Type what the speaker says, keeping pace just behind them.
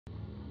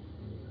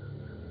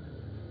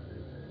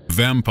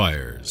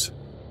vampires,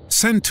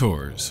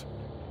 centaurs,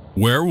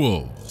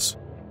 werewolves.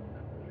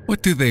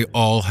 What do they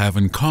all have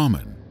in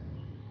common?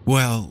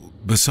 Well,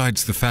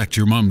 besides the fact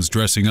your mom's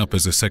dressing up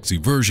as a sexy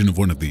version of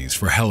one of these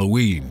for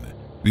Halloween,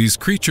 these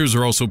creatures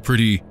are also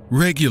pretty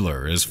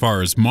regular as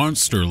far as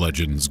monster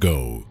legends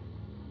go.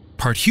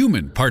 Part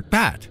human, part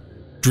bat,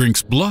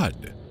 drinks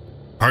blood.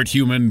 Part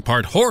human,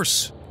 part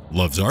horse,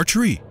 loves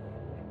archery.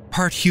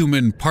 Part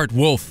human, part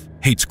wolf,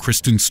 hates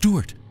Kristen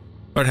Stewart.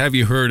 But have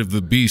you heard of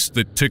the beast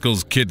that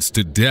tickles kids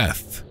to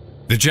death?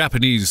 The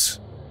Japanese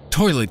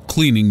toilet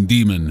cleaning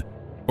demon,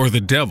 or the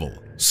devil,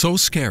 so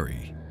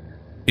scary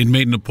it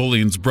made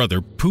Napoleon's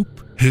brother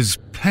poop his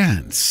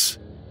pants?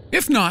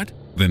 If not,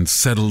 then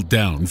settle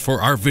down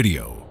for our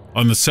video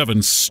on the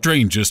 7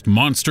 strangest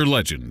monster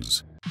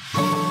legends.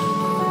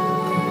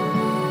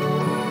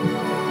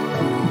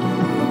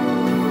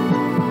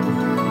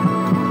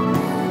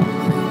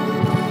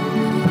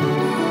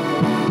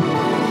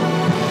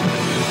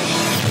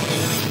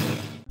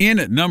 In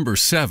at number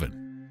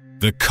 7,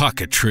 the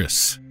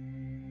Cockatrice.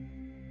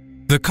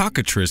 The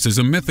Cockatrice is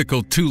a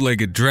mythical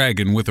 2-legged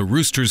dragon with a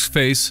rooster's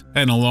face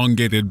and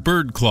elongated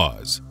bird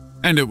claws,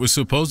 and it was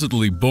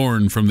supposedly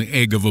born from the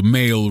egg of a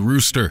male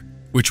rooster,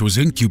 which was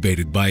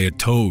incubated by a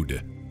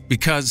toad.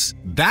 Because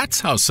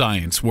that's how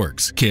science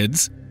works,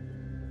 kids.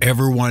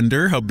 Ever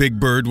wonder how Big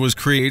Bird was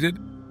created?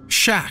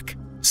 Shaq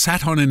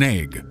sat on an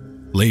egg,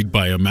 laid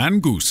by a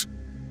man-goose.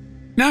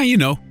 Now you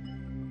know.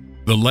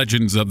 The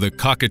legends of the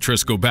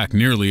Cockatrice go back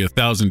nearly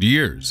 1,000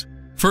 years,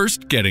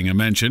 first getting a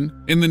mention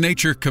in the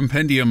nature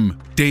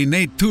compendium De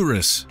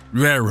Naturis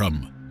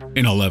Rerum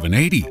in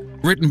 1180,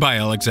 written by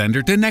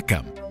Alexander de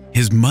Neckham.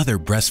 His mother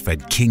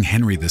breastfed King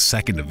Henry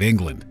II of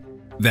England.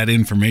 That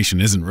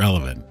information isn't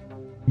relevant,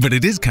 but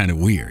it is kind of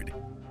weird.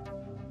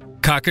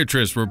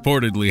 Cockatrice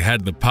reportedly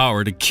had the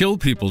power to kill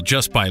people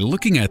just by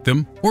looking at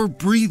them or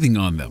breathing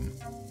on them,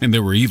 and they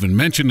were even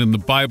mentioned in the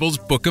Bible's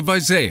book of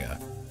Isaiah.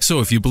 So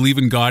if you believe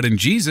in God and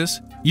Jesus,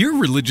 you're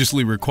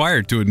religiously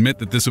required to admit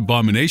that this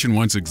abomination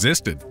once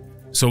existed.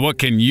 So what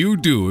can you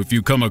do if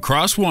you come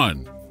across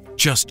one?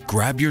 Just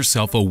grab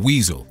yourself a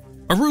weasel,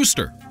 a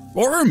rooster,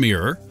 or a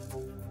mirror.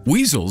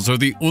 Weasels are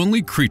the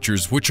only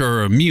creatures which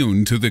are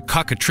immune to the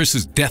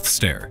cockatrice's death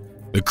stare.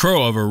 The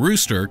crow of a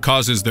rooster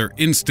causes their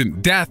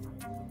instant death,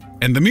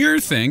 and the mirror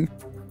thing,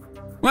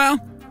 well,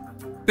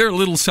 they're a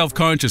little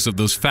self-conscious of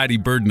those fatty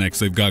bird necks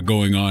they've got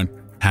going on.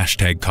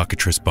 Hashtag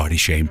cockatrice body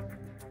shame.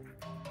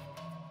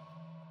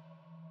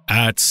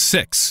 At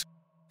 6,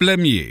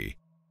 Blemmyes.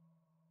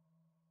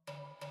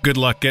 Good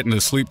luck getting to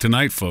sleep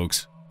tonight,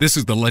 folks. This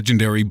is the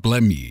legendary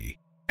Blemmyes.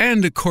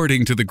 And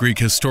according to the Greek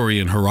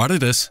historian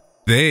Herodotus,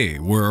 they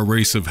were a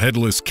race of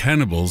headless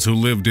cannibals who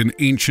lived in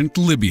ancient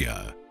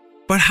Libya.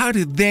 But how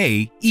did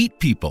they eat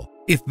people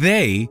if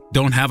they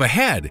don't have a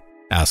head?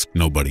 Asked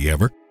nobody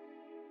ever.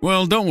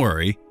 Well, don't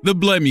worry. The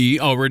Blemmyes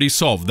already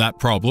solved that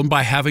problem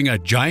by having a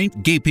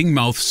giant gaping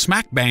mouth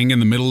smack bang in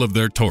the middle of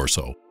their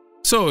torso.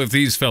 So if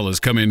these fellas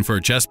come in for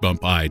a chest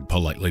bump, I'd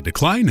politely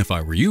decline if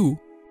I were you.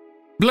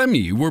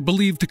 Blemmyes were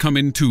believed to come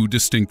in 2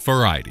 distinct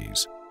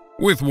varieties,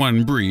 with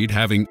one breed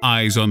having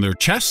eyes on their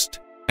chest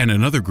and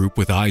another group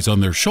with eyes on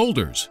their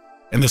shoulders.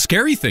 And the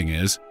scary thing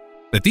is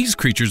that these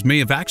creatures may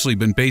have actually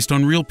been based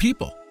on real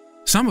people.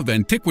 Some of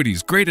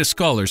antiquity's greatest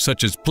scholars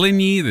such as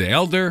Pliny the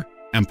Elder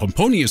and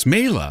Pomponius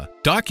Mela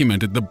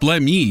documented the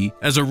Blemmyes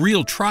as a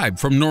real tribe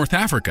from North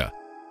Africa.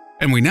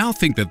 And we now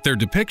think that their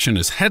depiction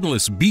as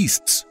headless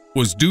beasts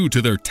was due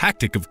to their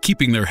tactic of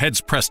keeping their heads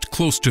pressed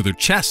close to their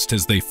chest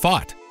as they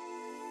fought,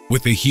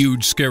 with a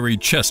huge scary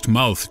chest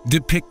mouth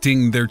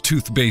depicting their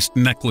tooth-based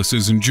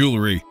necklaces and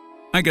jewelry.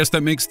 I guess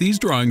that makes these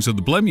drawings of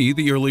the Blemmyes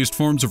the earliest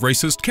forms of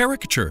racist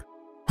caricature.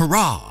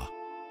 Hurrah!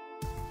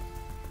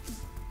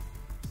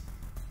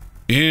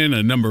 In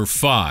at number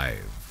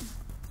 5,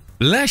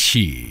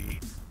 Leshy.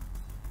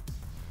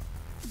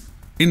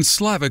 In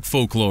Slavic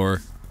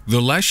folklore,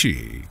 the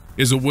Leshy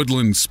is a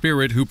woodland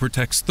spirit who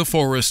protects the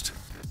forest,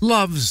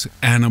 loves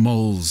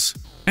animals,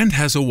 and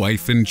has a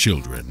wife and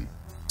children.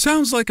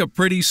 Sounds like a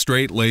pretty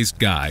straight-laced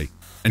guy,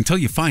 until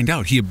you find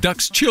out he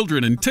abducts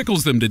children and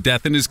tickles them to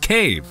death in his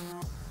cave.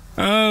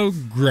 Oh,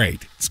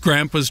 great. It's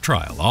Grandpa's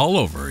trial all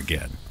over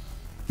again.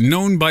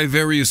 Known by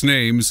various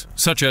names,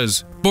 such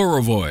as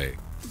Borovoy,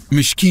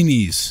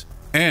 Mishkinis,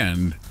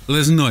 and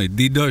Lesnoi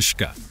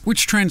Didoshka,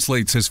 which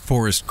translates as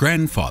forest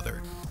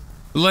grandfather.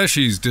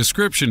 Leshy's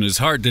description is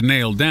hard to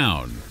nail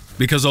down,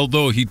 because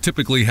although he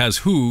typically has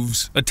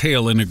hooves, a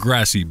tail, and a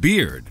grassy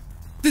beard,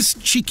 this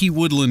cheeky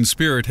woodland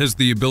spirit has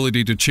the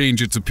ability to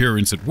change its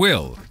appearance at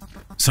will.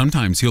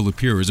 Sometimes he'll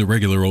appear as a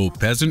regular old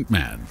peasant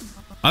man.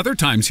 Other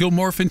times he'll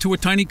morph into a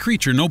tiny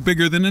creature no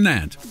bigger than an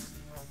ant.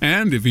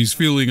 And if he's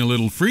feeling a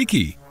little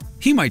freaky,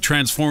 he might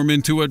transform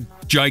into a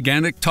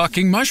gigantic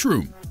talking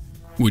mushroom.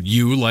 Would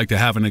you like to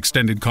have an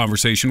extended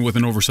conversation with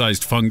an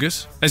oversized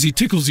fungus as he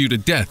tickles you to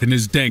death in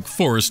his dank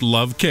forest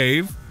love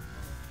cave?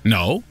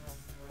 No?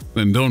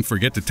 Then don't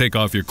forget to take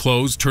off your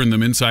clothes, turn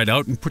them inside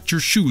out, and put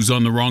your shoes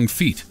on the wrong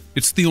feet.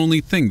 It's the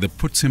only thing that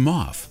puts him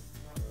off.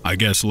 I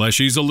guess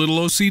Leshy's a little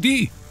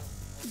OCD.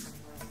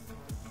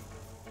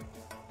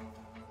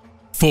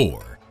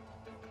 4.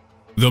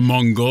 The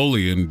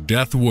Mongolian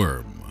Death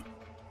Worm.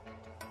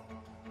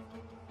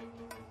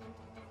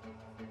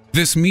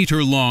 This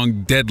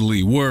metre-long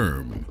deadly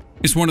worm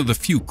is one of the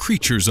few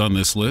creatures on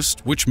this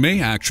list which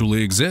may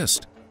actually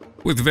exist,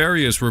 with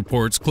various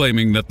reports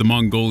claiming that the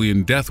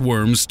Mongolian death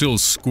worm still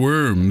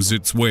squirms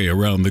its way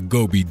around the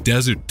Gobi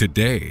Desert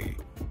today.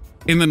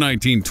 In the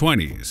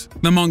 1920s,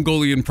 the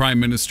Mongolian Prime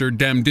Minister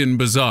Damdin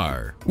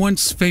Bazar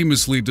once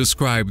famously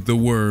described the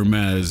worm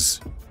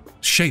as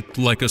shaped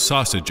like a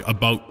sausage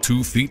about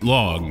 2 feet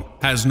long,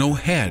 has no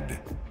head,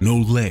 no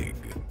leg,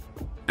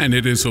 and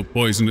it is so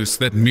poisonous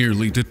that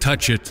merely to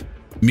touch it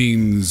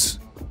means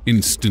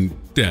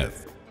instant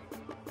death.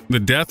 The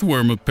death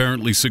worm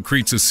apparently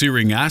secretes a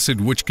searing acid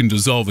which can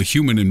dissolve a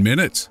human in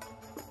minutes,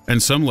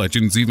 and some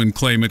legends even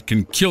claim it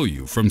can kill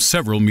you from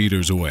several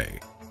meters away,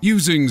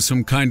 using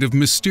some kind of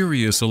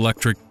mysterious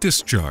electric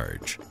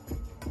discharge.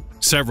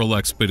 Several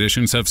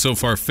expeditions have so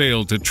far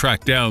failed to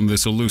track down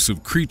this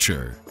elusive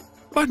creature,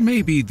 but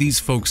maybe these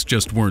folks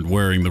just weren't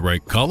wearing the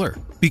right color,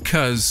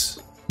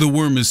 because the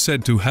worm is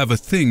said to have a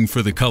thing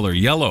for the color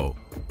yellow,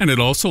 and it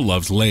also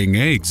loves laying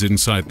eggs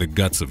inside the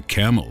guts of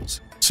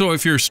camels. So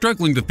if you're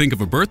struggling to think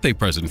of a birthday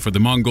present for the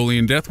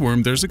Mongolian death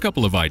worm, there's a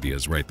couple of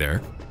ideas right there.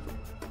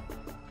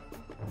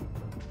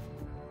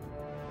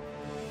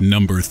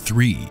 Number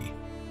 3.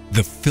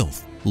 The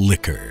filth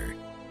licker.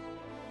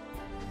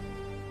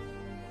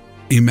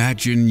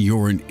 Imagine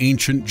you're an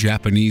ancient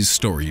Japanese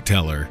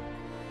storyteller,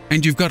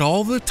 and you've got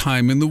all the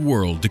time in the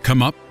world to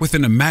come up with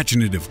an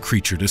imaginative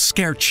creature to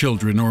scare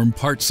children or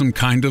impart some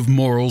kind of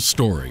moral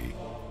story.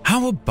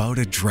 How about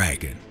a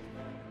dragon?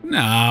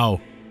 No.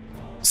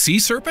 Sea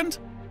serpent?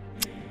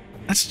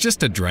 That's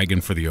just a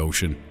dragon for the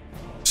ocean.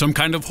 Some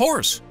kind of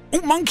horse? Oh,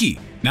 monkey!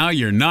 Now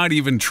you're not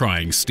even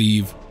trying,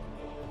 Steve.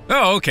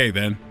 Oh, okay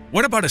then.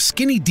 What about a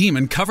skinny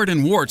demon covered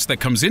in warts that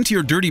comes into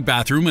your dirty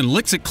bathroom and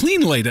licks it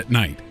clean late at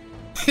night?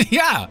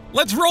 Yeah,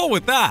 let's roll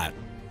with that.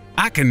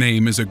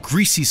 Akane is a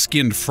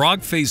greasy-skinned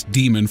frog-faced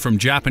demon from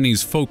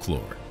Japanese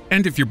folklore.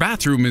 And if your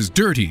bathroom is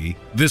dirty,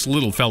 this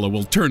little fella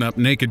will turn up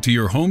naked to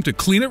your home to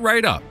clean it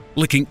right up,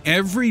 licking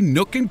every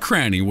nook and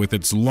cranny with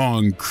its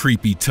long,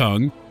 creepy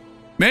tongue.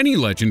 Many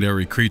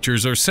legendary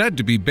creatures are said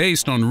to be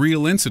based on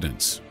real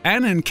incidents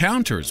and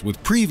encounters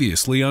with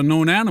previously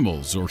unknown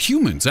animals or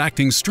humans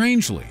acting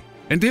strangely.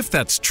 And if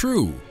that's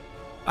true,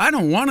 I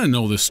don't want to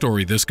know the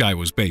story this guy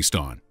was based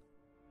on.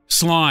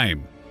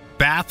 Slime,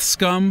 bath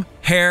scum,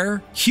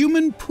 hair,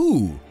 human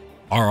poo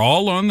are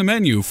all on the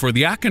menu for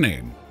the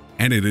Akane.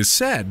 And it is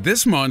said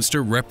this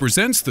monster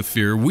represents the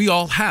fear we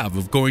all have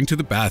of going to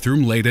the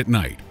bathroom late at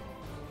night.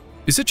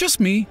 Is it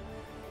just me?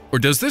 Or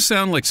does this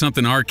sound like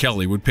something R.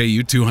 Kelly would pay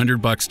you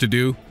 $200 to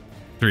do?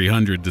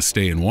 $300 to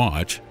stay and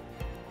watch.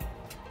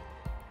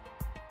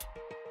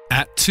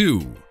 At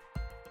 2.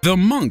 The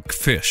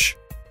monkfish.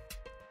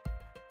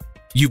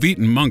 You've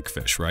eaten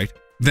monkfish, right?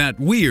 That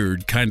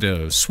weird,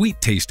 kinda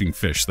sweet-tasting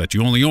fish that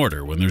you only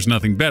order when there's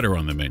nothing better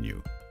on the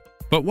menu.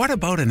 But what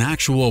about an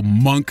actual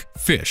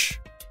monkfish?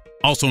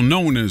 Also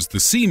known as the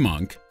sea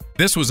monk,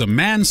 this was a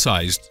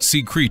man-sized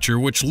sea creature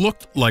which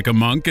looked like a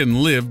monk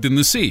and lived in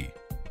the sea.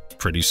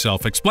 Pretty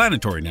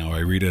self-explanatory now I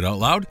read it out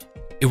loud.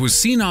 It was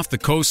seen off the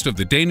coast of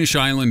the Danish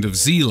island of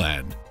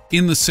Zealand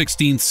in the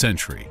 16th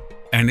century,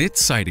 and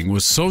its sighting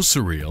was so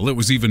surreal it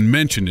was even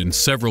mentioned in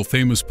several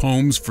famous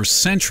poems for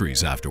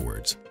centuries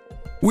afterwards.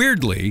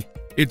 Weirdly,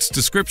 its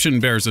description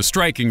bears a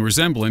striking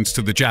resemblance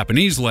to the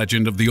Japanese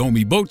legend of the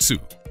Omibotsu,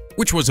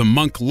 which was a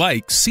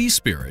monk-like sea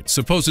spirit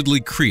supposedly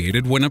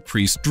created when a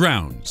priest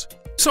drowns.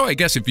 So I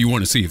guess if you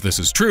want to see if this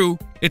is true,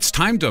 it's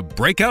time to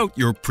break out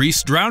your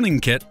priest drowning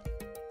kit.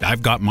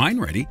 I've got mine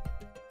ready.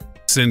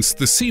 Since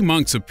the sea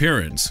monk's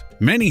appearance,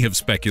 many have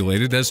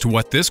speculated as to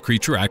what this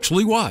creature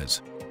actually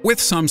was,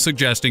 with some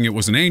suggesting it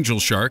was an angel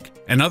shark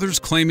and others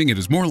claiming it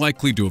is more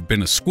likely to have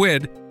been a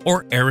squid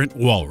or errant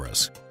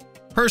walrus.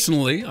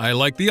 Personally, I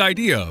like the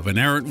idea of an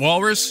errant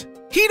walrus.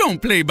 He don't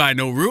play by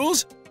no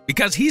rules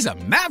because he's a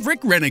maverick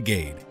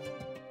renegade.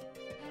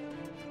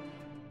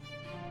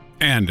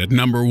 And at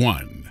number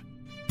 1,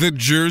 the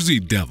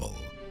Jersey Devil.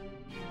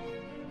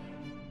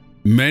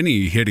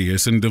 Many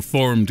hideous and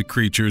deformed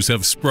creatures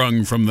have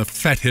sprung from the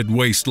fetid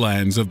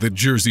wastelands of the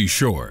Jersey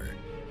Shore.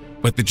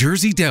 But the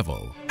Jersey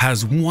Devil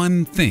has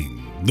one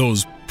thing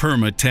those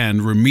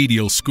perma-tan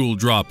remedial school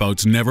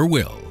dropouts never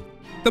will: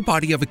 the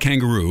body of a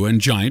kangaroo and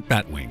giant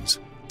bat wings.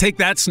 Take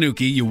that,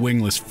 Snooky, you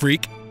wingless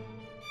freak!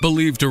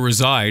 Believed to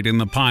reside in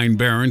the Pine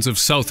Barrens of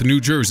South New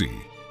Jersey,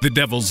 the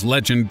Devil's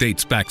legend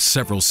dates back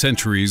several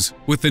centuries,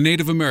 with the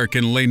Native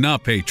American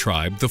Lenape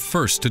tribe the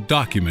first to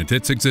document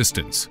its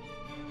existence.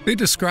 They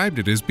described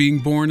it as being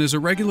born as a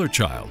regular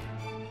child,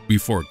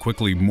 before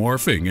quickly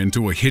morphing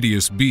into a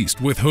hideous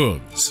beast with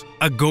hooves,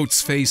 a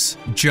goat's face,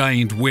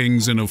 giant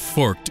wings, and a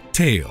forked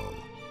tail.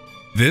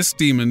 This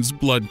demon's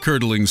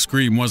blood-curdling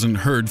scream wasn't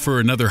heard for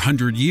another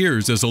 100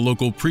 years as a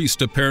local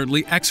priest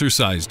apparently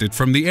exorcised it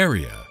from the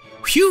area.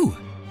 Phew!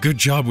 Good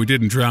job we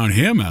didn't drown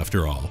him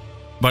after all.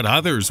 But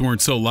others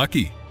weren't so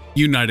lucky.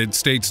 United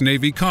States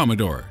Navy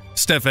Commodore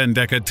Stephen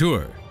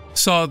Decatur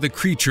saw the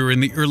creature in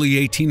the early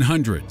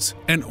 1800s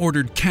and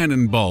ordered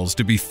cannonballs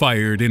to be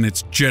fired in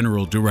its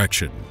general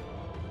direction.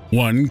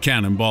 One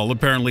cannonball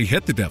apparently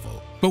hit the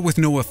devil, but with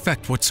no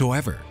effect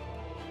whatsoever.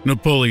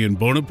 Napoleon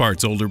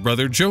Bonaparte's older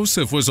brother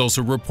Joseph was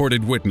also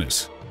reported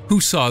witness, who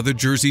saw the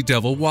Jersey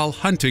Devil while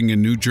hunting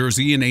in New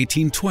Jersey in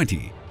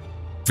 1820.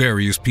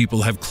 Various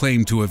people have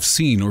claimed to have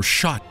seen or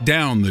shot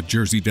down the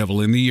Jersey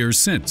Devil in the years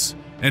since,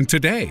 and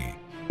today,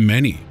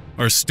 many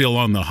are still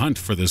on the hunt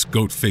for this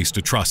goat-faced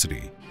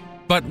atrocity.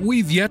 But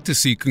we've yet to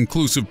see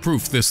conclusive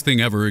proof this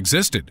thing ever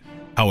existed.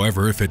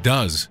 However, if it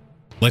does,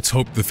 let's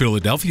hope the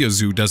Philadelphia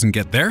Zoo doesn't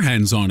get their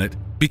hands on it,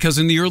 because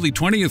in the early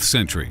 20th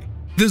century,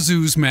 the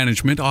zoo's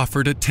management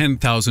offered a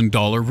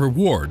 $10,000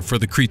 reward for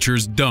the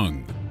creature's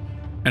dung.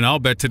 And I'll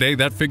bet today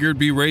that figure would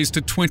be raised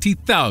to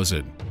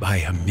 $20,000 by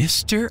a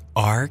Mr.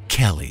 R.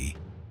 Kelly.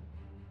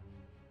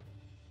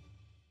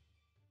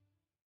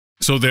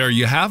 So there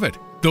you have it.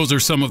 Those are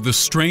some of the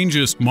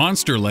strangest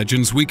monster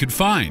legends we could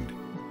find.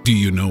 Do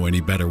you know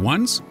any better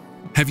ones?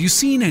 Have you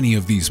seen any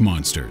of these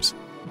monsters?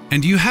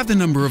 And do you have the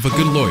number of a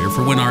good lawyer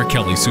for when R.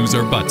 Kelly sues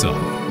our butts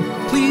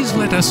off? Please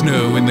let us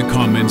know in the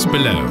comments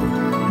below.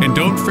 And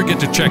don't forget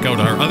to check out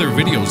our other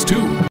videos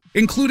too,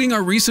 including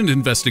our recent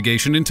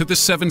investigation into the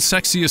 7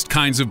 sexiest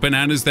kinds of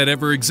bananas that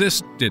ever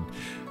existed.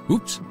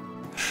 Oops.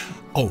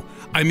 Oh,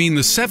 I mean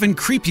the 7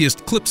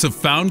 creepiest clips of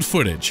found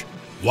footage.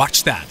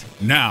 Watch that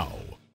now.